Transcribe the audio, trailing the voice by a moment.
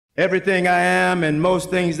Everything I am and most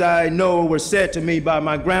things I know were said to me by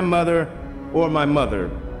my grandmother or my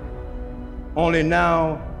mother. Only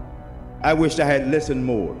now, I wished I had listened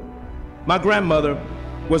more. My grandmother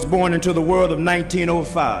was born into the world of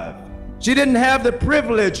 1905. She didn't have the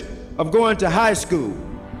privilege of going to high school,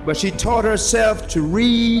 but she taught herself to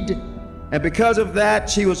read, and because of that,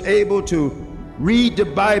 she was able to read the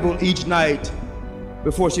Bible each night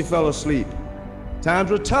before she fell asleep.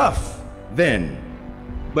 Times were tough then,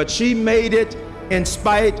 but she made it in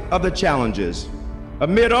spite of the challenges.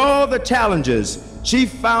 Amid all the challenges, she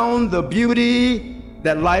found the beauty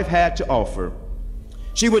that life had to offer.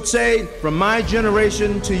 She would say, from my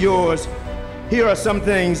generation to yours, here are some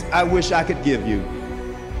things I wish I could give you.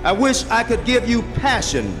 I wish I could give you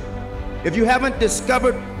passion. If you haven't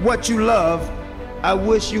discovered what you love, I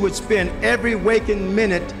wish you would spend every waking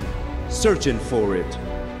minute searching for it.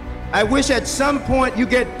 I wish at some point you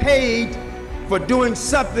get paid for doing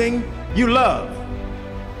something you love.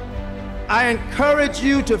 I encourage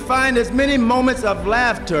you to find as many moments of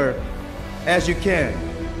laughter as you can.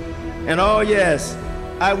 And oh yes,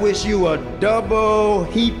 I wish you a double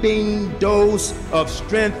heaping dose of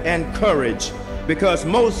strength and courage, because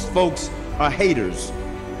most folks are haters.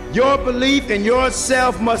 Your belief in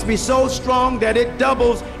yourself must be so strong that it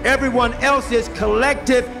doubles everyone else's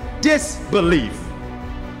collective disbelief.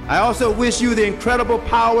 I also wish you the incredible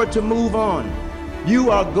power to move on.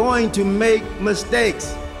 You are going to make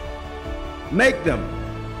mistakes. Make them,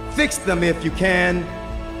 fix them if you can,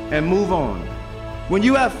 and move on. When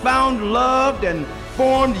you have found, loved, and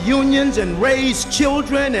formed unions and raised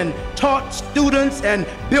children and taught students and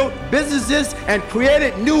built businesses and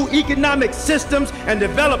created new economic systems and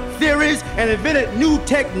developed theories and invented new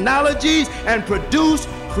technologies and produced,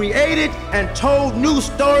 created, and told new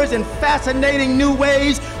stories in fascinating new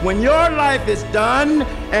ways, when your life is done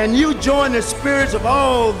and you join the spirits of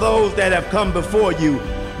all those that have come before you,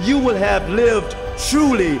 you will have lived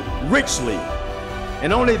truly richly.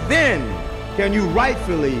 And only then can you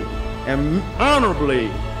rightfully and honorably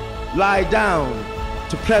lie down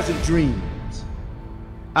to pleasant dreams.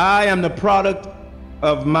 I am the product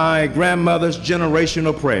of my grandmother's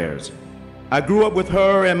generational prayers. I grew up with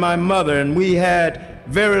her and my mother, and we had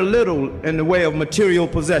very little in the way of material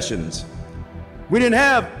possessions. We didn't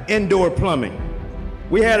have indoor plumbing.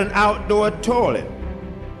 We had an outdoor toilet.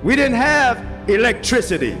 We didn't have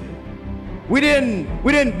electricity. We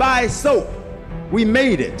didn't buy soap. We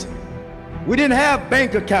made it. We didn't have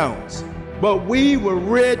bank accounts, but we were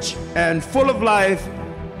rich and full of life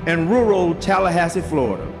in rural Tallahassee,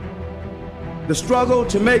 Florida. The struggle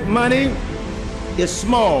to make money is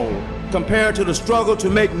small compared to the struggle to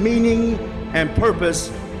make meaning and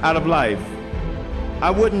purpose out of life. I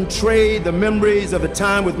wouldn't trade the memories of the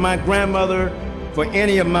time with my grandmother for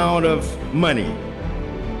any amount of money.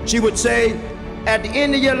 She would say, at the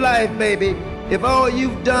end of your life, baby, if all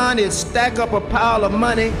you've done is stack up a pile of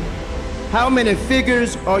money, how many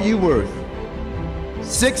figures are you worth?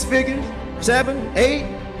 6 figures? 7, 8,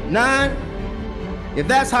 9? If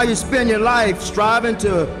that's how you spend your life, striving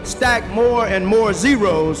to stack more and more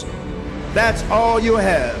zeros, that's all you'll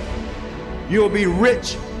have. You'll be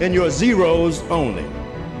rich in your zeros only.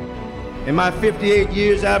 In my 58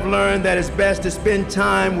 years, I've learned that it's best to spend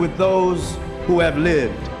time with those who have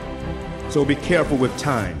lived. So be careful with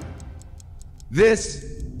time.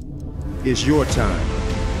 This is your time.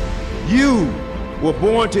 You were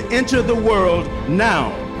born to enter the world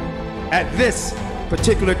now, at this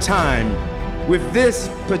particular time, with this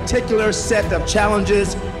particular set of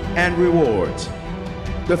challenges and rewards.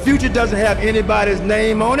 The future doesn't have anybody's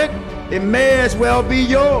name on it. It may as well be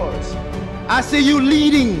yours. I see you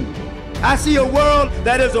leading. I see a world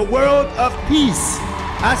that is a world of peace.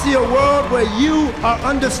 I see a world where you are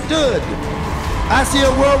understood. I see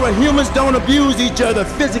a world where humans don't abuse each other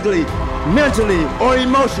physically, mentally, or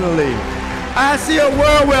emotionally. I see a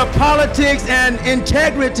world where politics and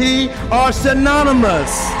integrity are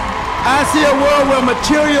synonymous. I see a world where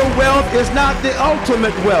material wealth is not the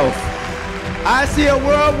ultimate wealth. I see a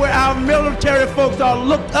world where our military folks are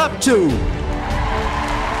looked up to.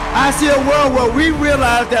 I see a world where we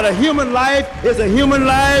realize that a human life is a human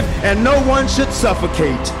life and no one should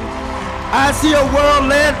suffocate. I see a world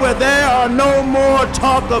led where there are no more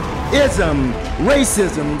talk of ism,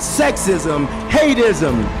 racism, sexism,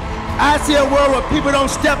 hateism. I see a world where people don't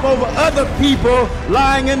step over other people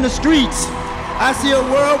lying in the streets. I see a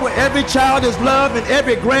world where every child is loved and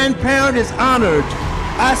every grandparent is honored.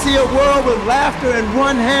 I see a world with laughter in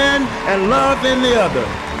one hand and love in the other.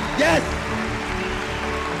 Yes!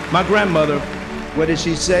 My grandmother, what did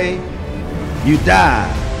she say? You die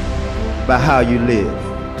by how you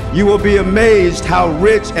live. You will be amazed how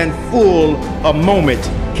rich and full a moment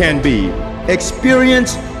can be.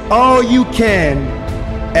 Experience all you can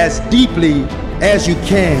as deeply as you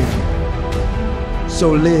can.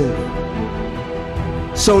 So live.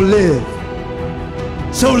 So live.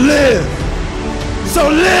 So live. So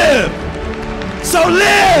live. So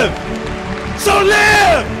live. So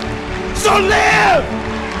live. So live.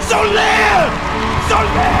 So live. So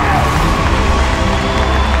live.